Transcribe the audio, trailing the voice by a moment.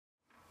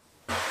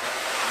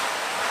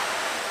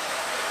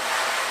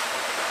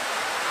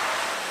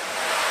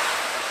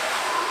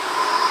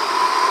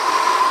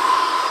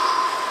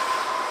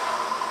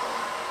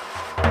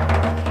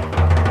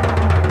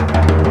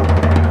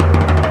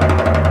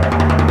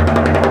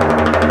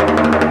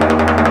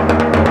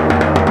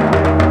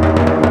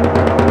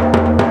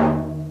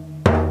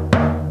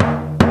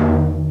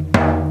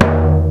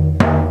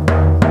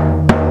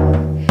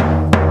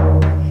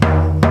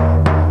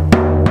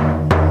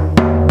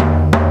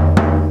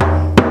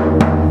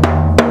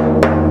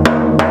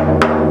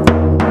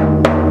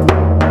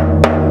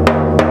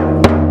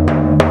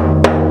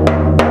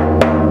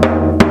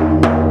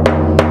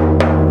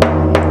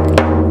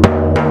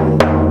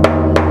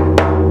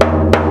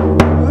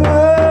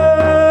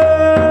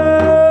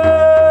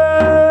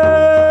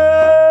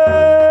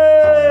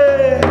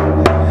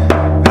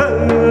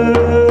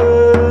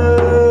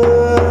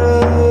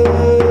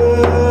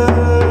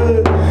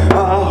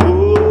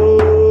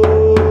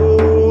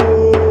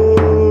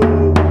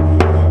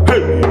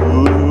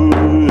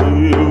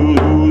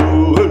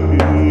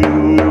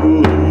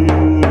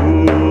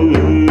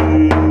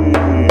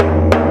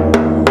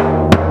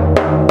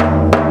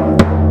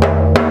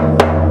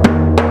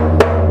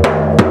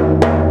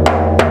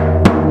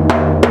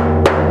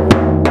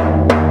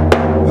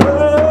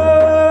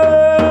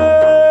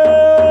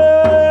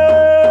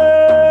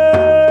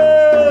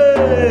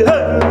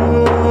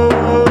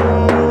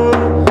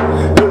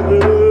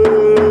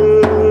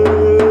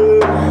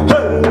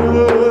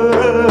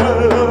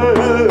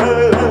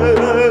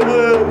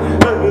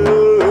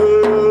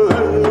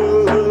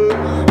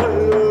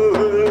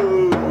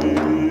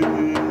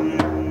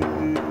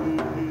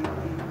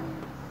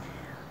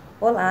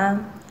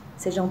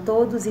Sejam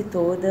todos e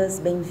todas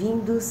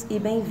bem-vindos e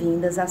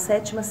bem-vindas à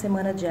 7ª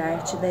Semana de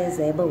Arte da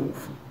Ezeba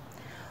UFO.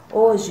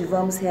 Hoje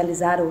vamos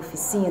realizar a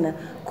oficina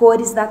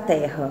Cores da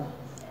Terra.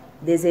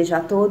 Desejo a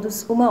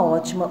todos uma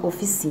ótima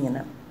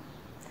oficina.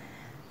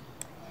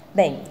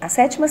 Bem, a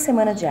 7ª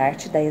Semana de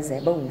Arte da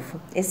Ezeba UFO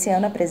esse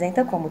ano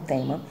apresenta como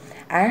tema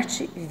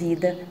Arte,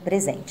 Vida,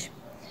 Presente.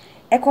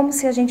 É como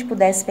se a gente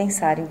pudesse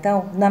pensar,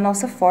 então, na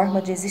nossa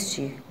forma de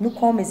existir, no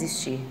como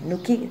existir,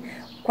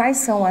 quais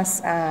são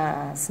as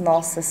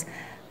nossas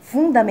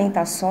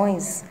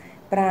fundamentações,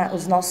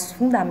 os nossos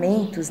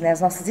fundamentos, né,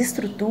 as nossas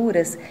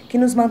estruturas que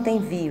nos mantêm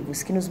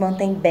vivos, que nos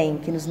mantêm bem,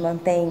 que nos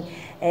mantêm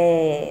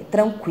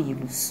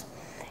tranquilos.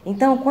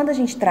 Então, quando a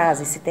gente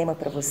traz esse tema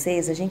para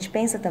vocês, a gente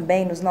pensa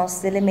também nos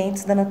nossos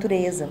elementos da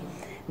natureza,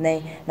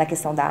 né? Na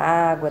questão da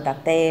água, da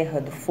terra,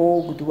 do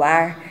fogo, do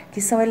ar,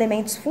 que são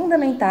elementos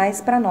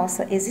fundamentais para a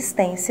nossa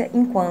existência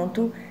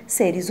enquanto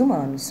seres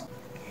humanos.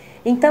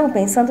 Então,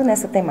 pensando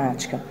nessa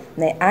temática,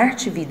 né,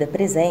 arte, vida,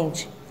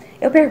 presente,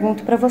 eu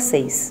pergunto para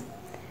vocês,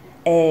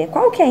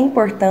 qual que é a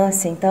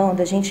importância, então,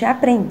 da gente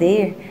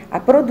aprender a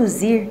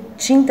produzir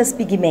tintas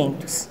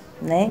pigmentos,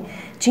 né?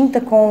 Tinta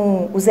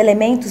com os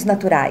elementos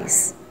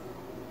naturais.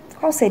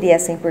 Qual seria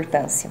essa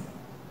importância?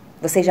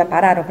 Vocês já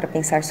pararam para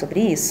pensar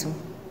sobre isso?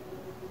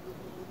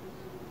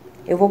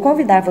 Eu vou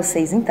convidar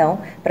vocês, então,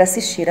 para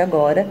assistir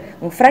agora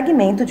um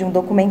fragmento de um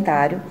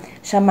documentário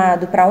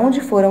chamado Para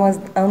Onde Foram as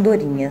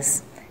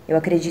Andorinhas? Eu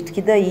acredito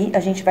que daí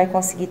a gente vai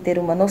conseguir ter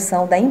uma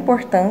noção da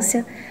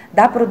importância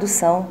da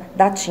produção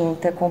da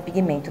tinta com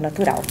pigmento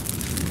natural.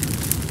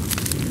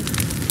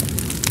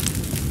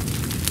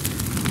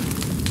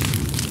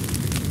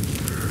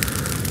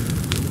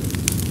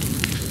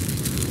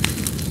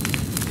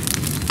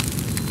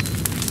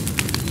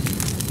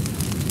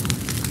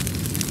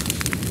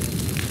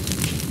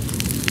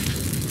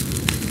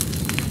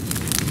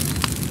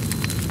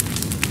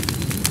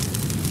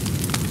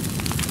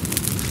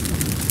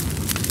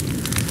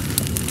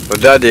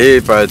 Jadi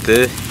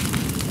pada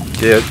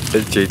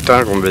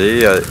cerita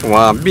kembali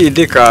wah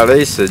bidi cara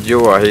isso de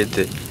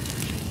wahite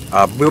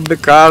abu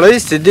cara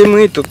isso de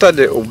muito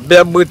tade o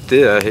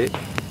bebute aí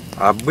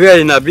abu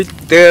aí na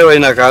bitte aí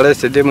na cara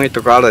isso de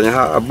muito cara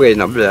nya abu aí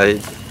na aí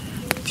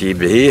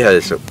tibi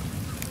isso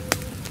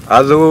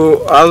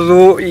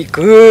alu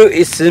iku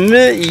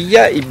isme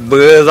iya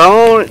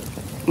iberão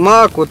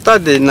maku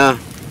tade na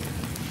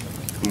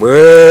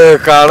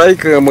cara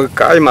iku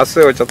mekai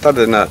masuk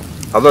tade na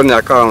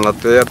Adonnya kau na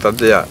tuya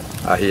tadia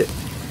ahi.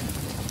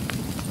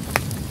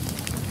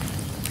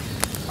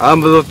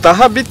 Ambil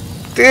tahap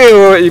itu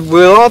ibu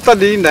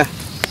tadi na.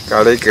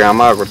 Kali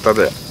kama aku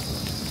tadi.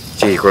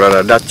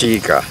 Cikula ada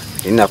cika.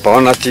 Ina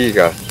paona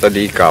cika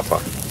tadi kapa.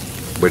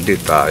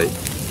 Berditai.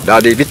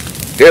 Dari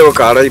itu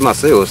kali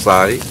masih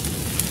usai.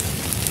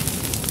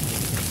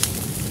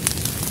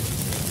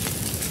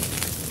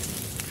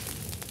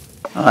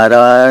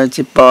 Ada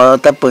siapa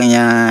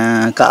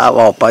tapnya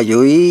kawal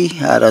payui,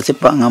 ada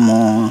siapa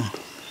ngamu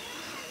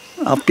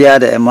apa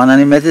ada mana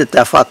ni mesti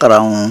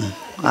tafakarang,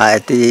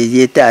 itu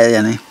jita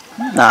aja ni.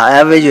 Nah,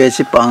 apa juga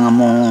siapa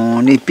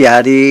ngamu ni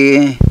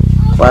piari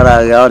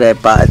para orang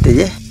apa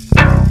itu je.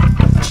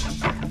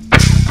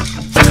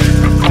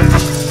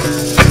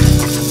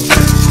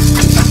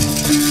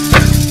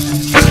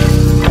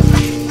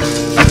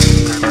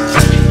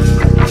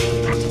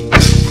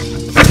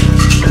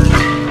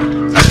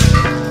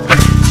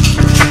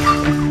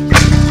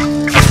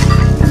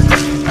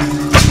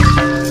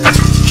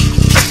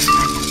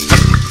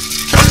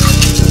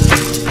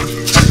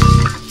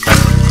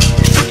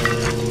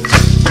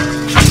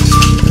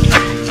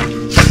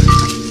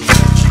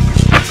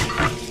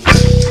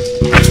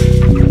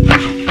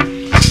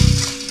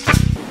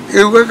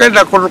 Eu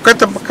cada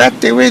colocata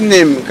pakati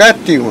wenem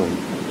kati wan.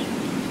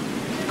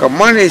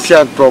 Kamani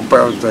siya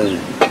tropa utay.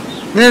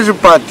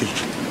 Nesupati.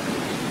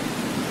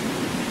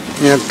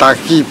 Nya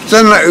taki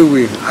psana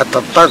uwi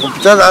atataku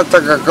psana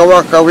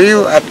atakakawa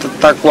kawiu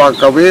atatakwa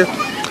kawiu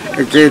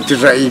ke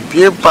tira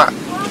ipie pa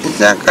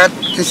isya kat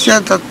isya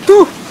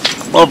tatu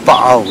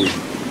opa awi.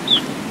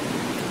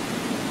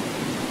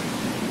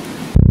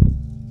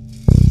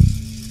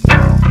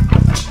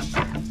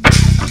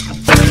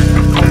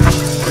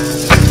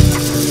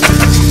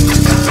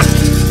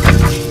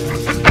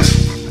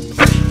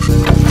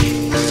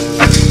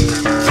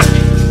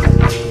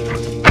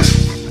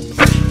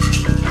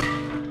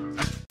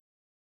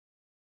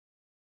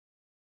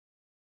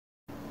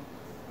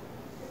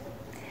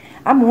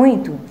 Há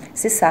muito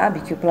se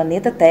sabe que o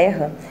planeta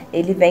Terra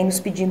ele vem nos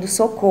pedindo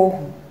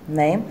socorro,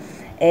 né?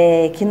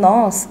 Que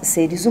nós,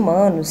 seres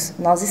humanos,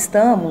 nós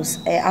estamos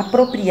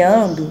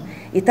apropriando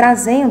e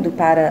trazendo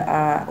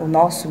para o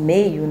nosso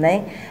meio,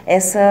 né,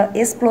 essa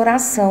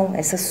exploração,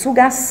 essa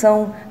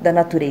sugação da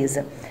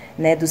natureza,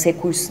 né, dos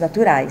recursos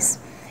naturais.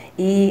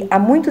 E há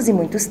muitos e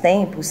muitos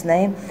tempos,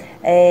 né,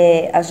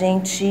 a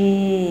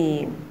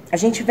gente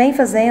vem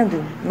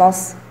fazendo,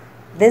 nós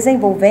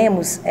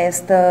desenvolvemos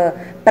esta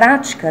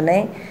prática,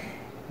 né,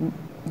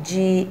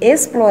 de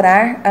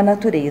explorar a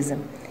natureza.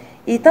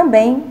 E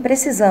também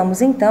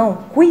precisamos, então,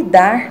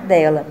 cuidar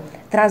dela,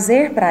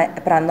 trazer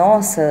para a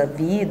nossa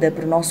vida,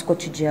 para o nosso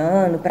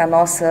cotidiano, para a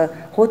nossa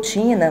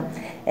rotina,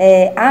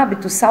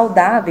 hábitos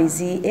saudáveis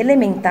e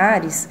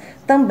elementares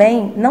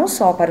também, não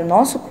só para o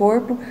nosso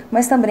corpo,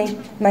 mas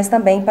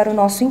também para o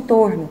nosso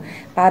entorno,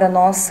 para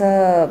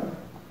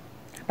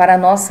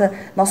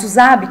nossos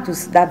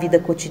hábitos da vida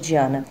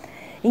cotidiana.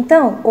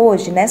 Então,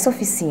 hoje, nessa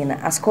oficina,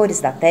 As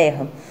Cores da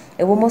Terra,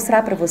 eu vou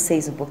mostrar para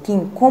vocês um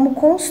pouquinho como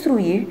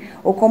construir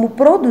ou como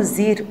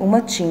produzir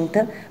uma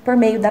tinta por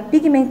meio da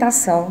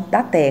pigmentação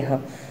da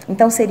terra.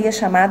 Então, seria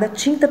chamada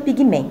tinta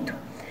pigmento.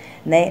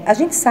 Né? A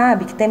gente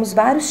sabe que temos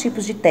vários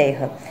tipos de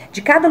terra.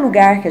 De cada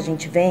lugar que a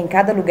gente vem,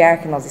 cada lugar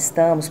que nós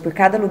estamos, por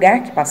cada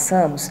lugar que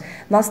passamos,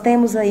 nós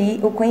temos aí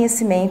o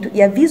conhecimento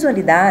e a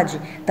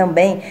visualidade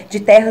também de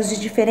terras de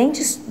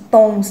diferentes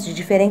tons, de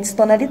diferentes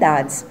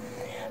tonalidades.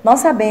 Nós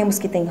sabemos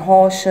que tem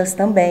rochas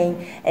também,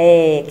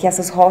 que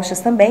essas rochas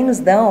também nos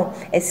dão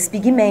esses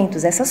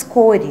pigmentos, essas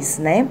cores,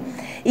 né?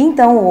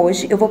 Então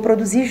hoje eu vou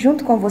produzir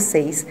junto com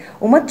vocês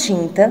uma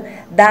tinta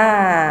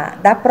da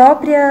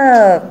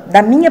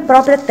minha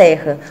própria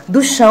terra,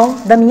 do chão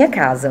da minha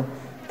casa,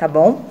 tá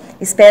bom?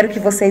 Espero que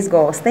vocês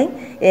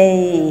gostem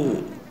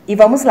e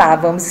vamos lá,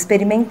 vamos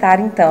experimentar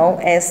então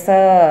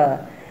esta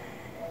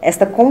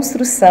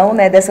construção,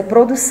 né, dessa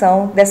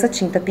produção dessa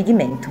tinta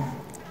pigmento.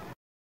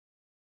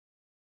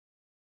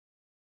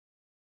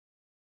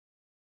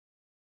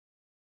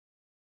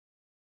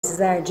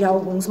 Precisar de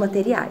alguns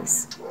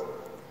materiais.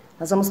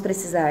 Nós vamos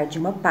precisar de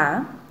uma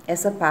pá.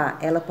 Essa pá,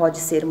 ela pode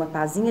ser uma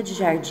pazinha de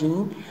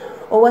jardim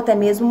ou até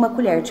mesmo uma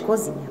colher de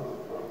cozinha.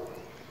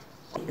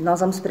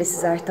 Nós vamos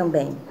precisar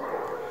também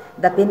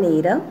da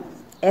peneira.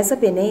 Essa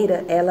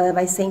peneira, ela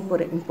vai ser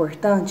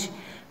importante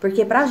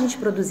porque para a gente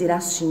produzir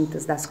as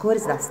tintas das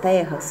cores das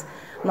terras,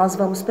 nós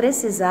vamos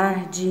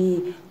precisar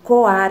de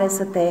coar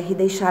essa terra e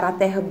deixar a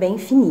terra bem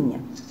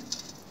fininha.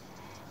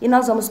 E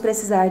nós vamos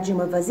precisar de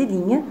uma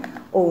vasilhinha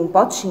ou um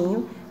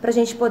potinho para a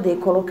gente poder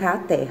colocar a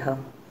terra.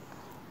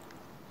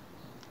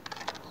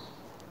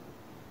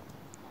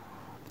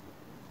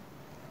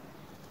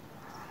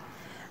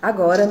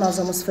 Agora nós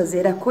vamos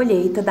fazer a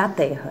colheita da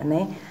terra,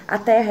 né? A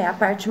terra é a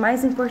parte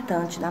mais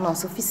importante da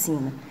nossa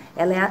oficina.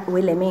 Ela é o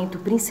elemento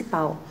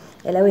principal.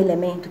 Ela é o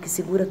elemento que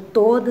segura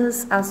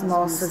todas as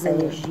nossas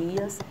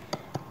energias.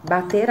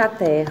 Bater a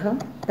terra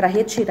para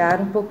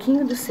retirar um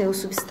pouquinho do seu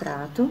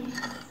substrato.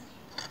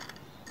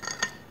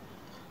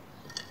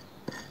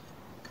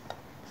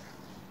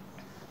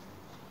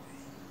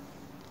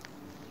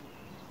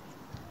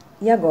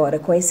 E agora,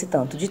 com esse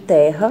tanto de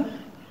terra,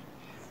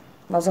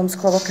 nós vamos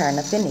colocar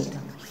na peneira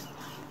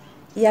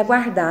e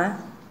aguardar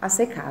a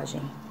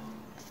secagem.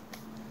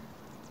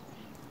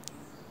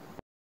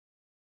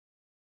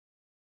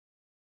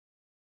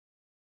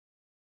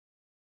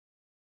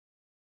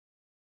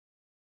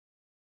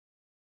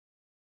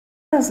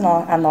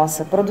 A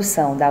nossa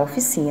produção da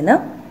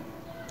oficina,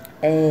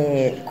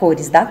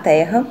 Cores da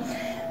Terra,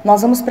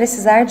 nós vamos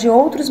precisar de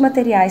outros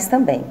materiais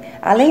também.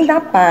 Além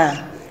da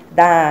pá,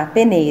 da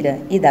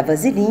peneira e da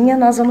vasilhinha,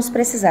 nós vamos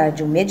precisar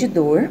de um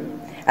medidor.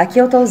 Aqui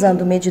eu estou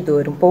usando um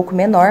medidor um pouco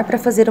menor para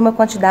fazer uma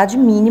quantidade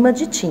mínima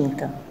de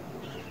tinta.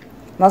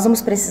 Nós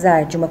vamos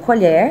precisar de uma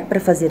colher para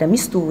fazer a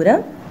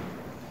mistura.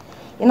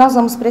 E nós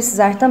vamos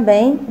precisar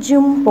também de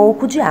um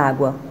pouco de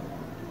água.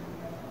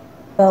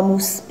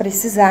 Vamos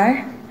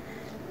precisar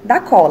da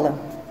cola,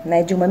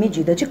 né, de uma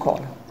medida de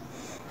cola.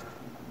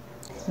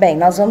 Bem,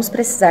 nós vamos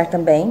precisar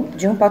também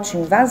de um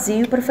potinho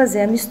vazio para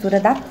fazer a mistura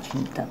da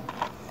tinta.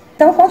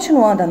 Então,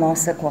 continuando a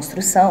nossa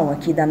construção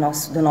aqui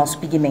do nosso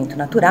pigmento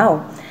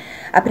natural,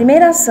 a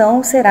primeira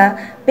ação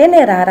será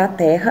peneirar a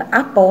terra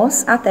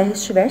após a terra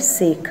estiver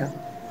seca.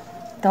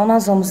 Então,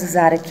 nós vamos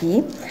usar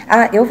aqui,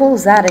 eu vou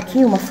usar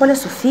aqui uma folha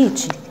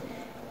sulfite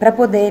para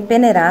poder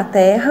peneirar a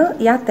terra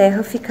e a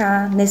terra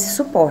ficar nesse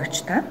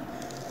suporte, tá?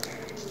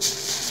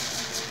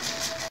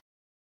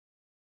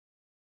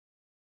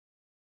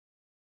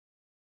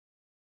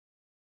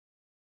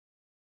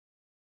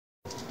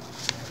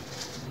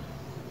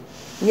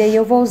 E aí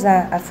eu vou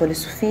usar a folha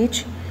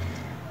sulfite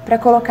para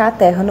colocar a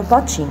terra no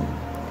potinho.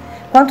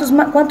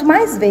 Quanto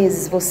mais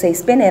vezes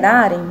vocês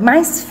peneirarem,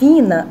 mais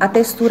fina a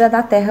textura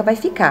da terra vai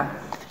ficar,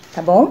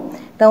 tá bom?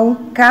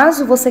 Então,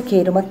 caso você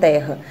queira uma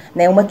terra,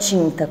 né, uma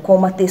tinta com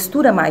uma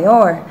textura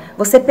maior,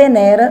 você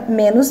peneira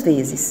menos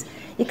vezes.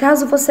 E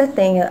caso você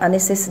tenha a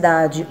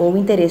necessidade ou o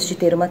interesse de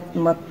ter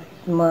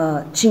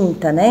uma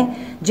tinta, né,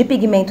 de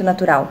pigmento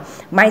natural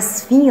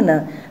mais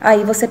fina,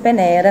 aí você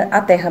peneira a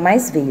terra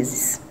mais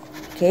vezes.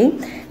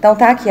 Então,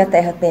 tá aqui a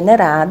terra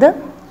peneirada,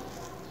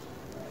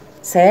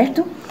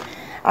 certo?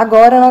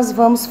 Agora, nós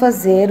vamos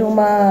fazer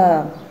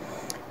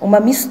uma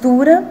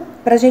mistura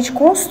para a gente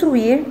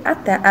construir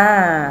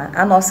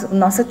a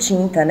nossa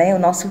tinta, né?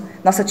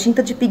 Nossa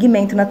tinta de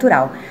pigmento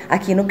natural,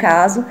 aqui no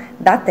caso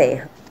da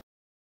terra.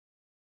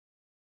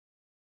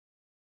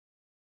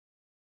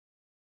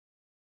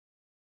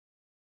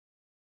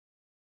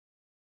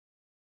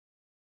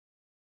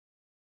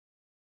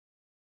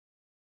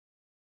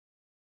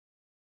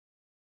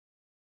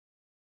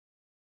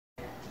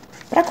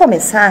 Para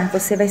começar,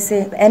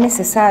 é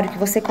necessário que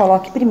você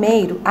coloque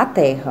primeiro a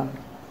terra.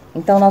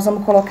 Então, nós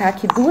vamos colocar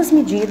aqui 2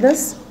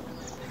 medidas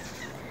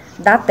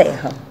da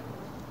terra,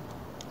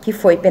 que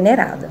foi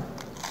peneirada.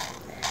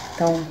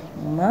 Então,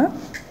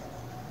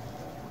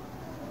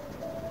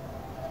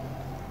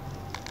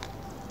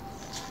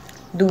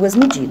 2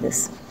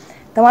 medidas.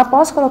 Então,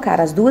 após colocar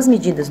as 2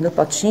 medidas no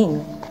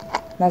potinho,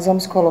 nós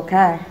vamos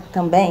colocar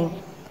também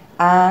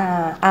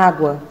a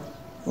água.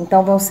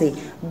 Então, vão ser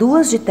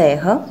 2 de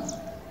terra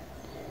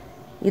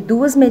e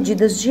 2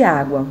 medidas de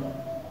água.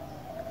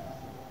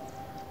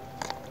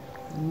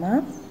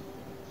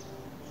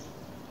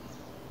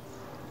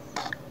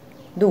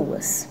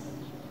 2.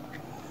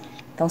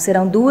 Então,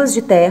 serão 2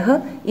 de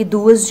terra e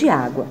 2 de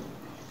água.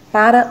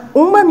 Para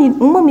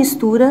uma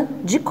mistura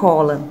de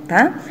cola,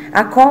 tá?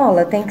 A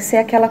cola tem que ser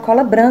aquela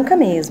cola branca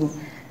mesmo.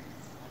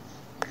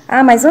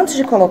 Ah, mas antes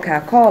de colocar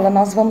a cola,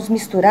 nós vamos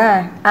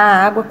misturar a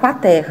água com a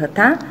terra,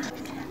 tá?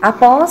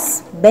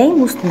 Após bem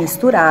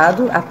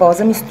misturado,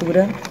 após a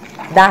mistura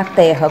da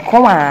terra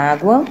com a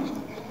água,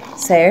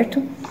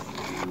 certo?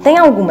 Tem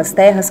algumas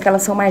terras que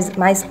elas são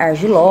mais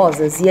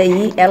argilosas e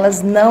aí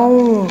elas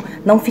não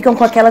ficam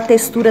com aquela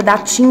textura da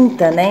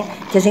tinta, né?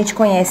 Que a gente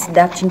conhece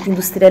da tinta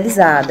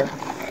industrializada.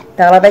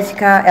 Então,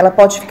 ela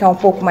pode ficar um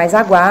pouco mais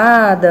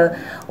aguada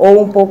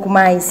ou um pouco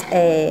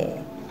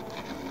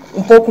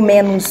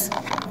menos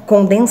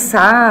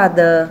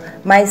condensada,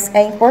 mas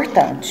é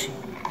importante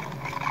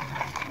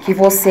que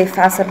você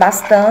faça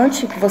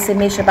bastante, que você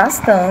mexa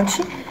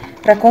bastante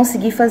para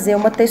conseguir fazer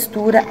uma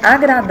textura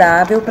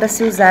agradável para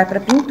se usar para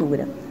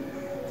pintura.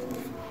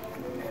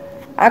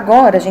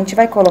 Agora, a gente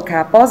vai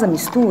colocar, após a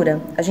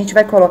mistura, a gente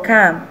vai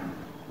colocar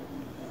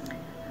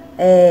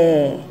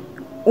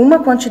uma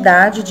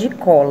quantidade de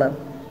cola,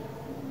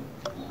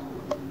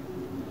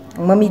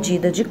 uma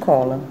medida de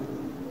cola.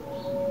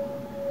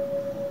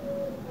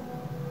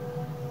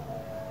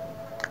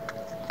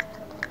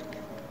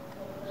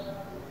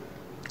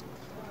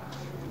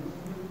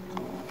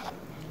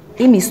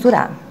 E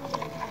misturar.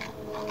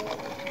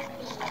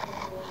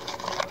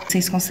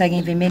 Vocês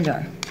conseguem ver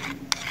melhor.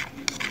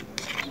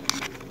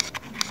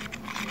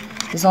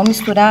 Vocês vão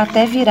misturar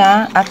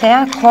até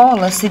a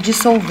cola se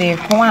dissolver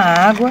com a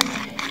água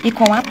e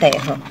com a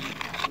terra.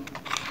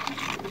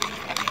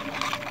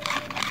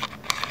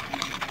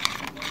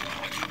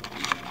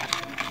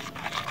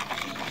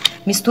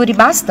 Misture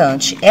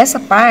bastante. Essa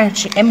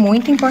parte é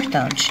muito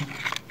importante.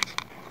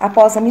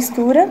 Após a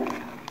mistura,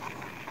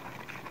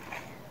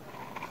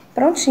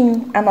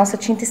 prontinho, a nossa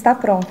tinta está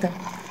pronta.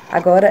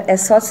 Agora é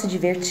só se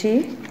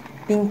divertir,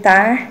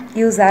 pintar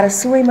e usar a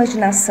sua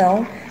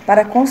imaginação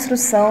para a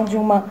construção de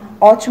uma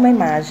ótima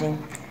imagem.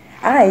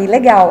 Ah, e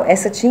legal,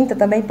 essa tinta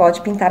também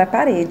pode pintar a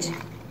parede.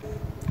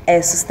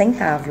 É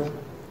sustentável.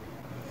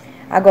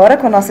 Agora,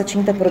 com a nossa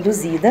tinta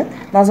produzida,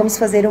 nós vamos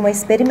fazer uma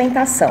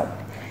experimentação.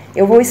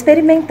 Eu vou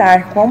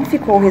experimentar como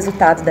ficou o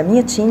resultado da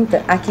minha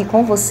tinta aqui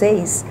com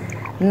vocês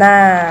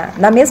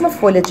na mesma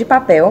folha de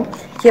papel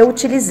que eu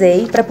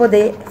utilizei para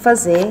poder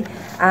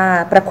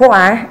para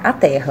coar a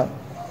terra.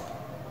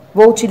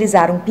 Vou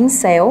utilizar um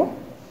pincel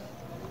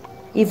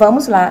e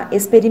vamos lá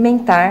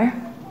experimentar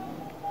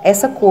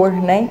essa cor,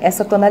 né?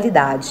 Essa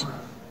tonalidade,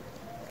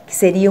 que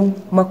seria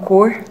uma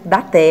cor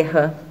da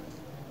terra.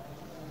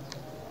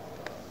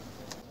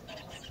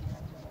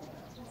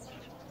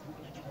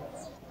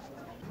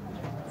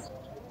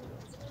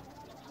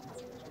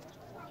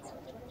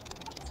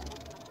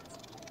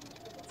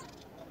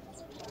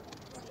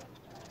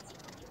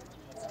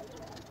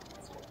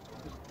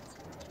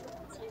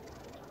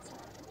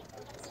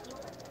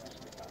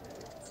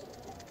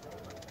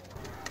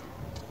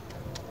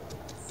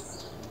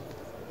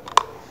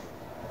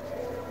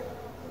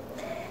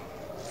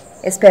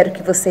 Espero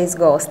que vocês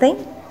gostem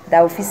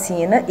da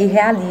oficina e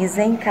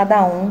realizem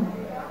cada um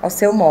ao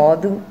seu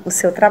modo o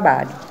seu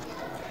trabalho.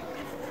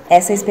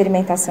 Essa é a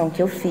experimentação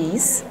que eu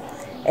fiz.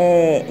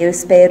 Eu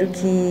espero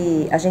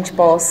que a gente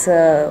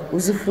possa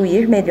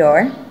usufruir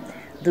melhor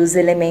dos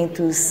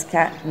elementos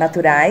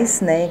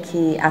naturais, né,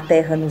 que a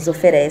terra nos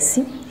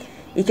oferece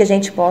e que a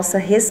gente possa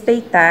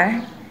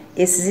respeitar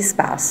esses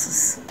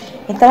espaços.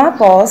 Então,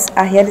 após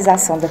a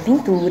realização da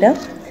pintura,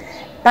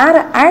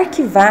 para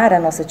arquivar a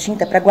nossa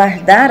tinta, para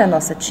guardar a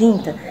nossa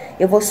tinta,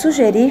 eu vou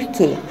sugerir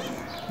que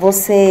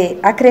você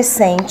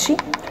acrescente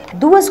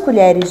 2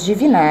 colheres de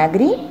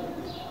vinagre,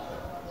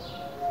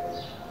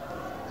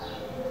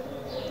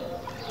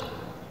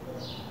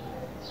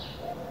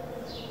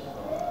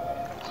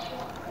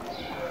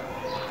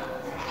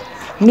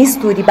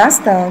 misture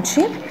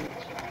bastante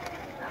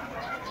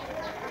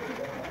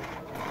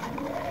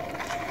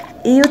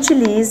e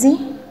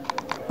utilize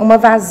uma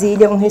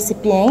vasilha, um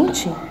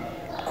recipiente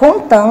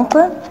com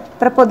tampa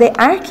para poder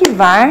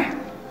arquivar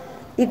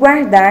e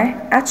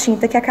guardar a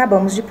tinta que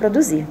acabamos de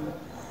produzir.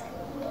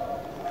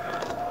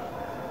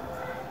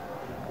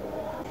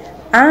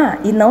 Ah,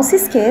 e não se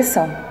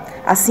esqueçam,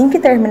 assim que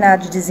terminar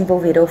de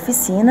desenvolver a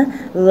oficina,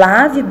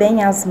 lave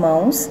bem as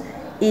mãos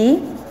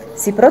e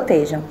se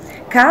protejam.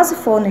 Caso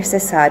for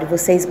necessário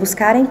vocês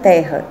buscarem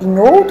terra em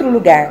outro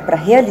lugar para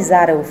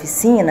realizar a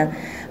oficina,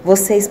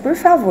 vocês, por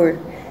favor,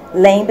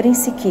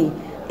 lembrem-se que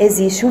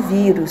existe o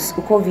vírus,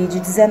 o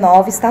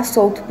Covid-19 está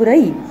solto por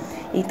aí.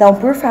 Então,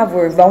 por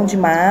favor, vão de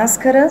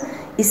máscara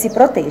e se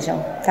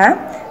protejam,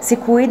 tá? Se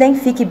cuidem,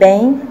 fique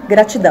bem,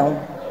 gratidão.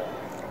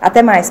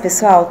 Até mais,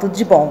 pessoal, tudo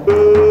de bom.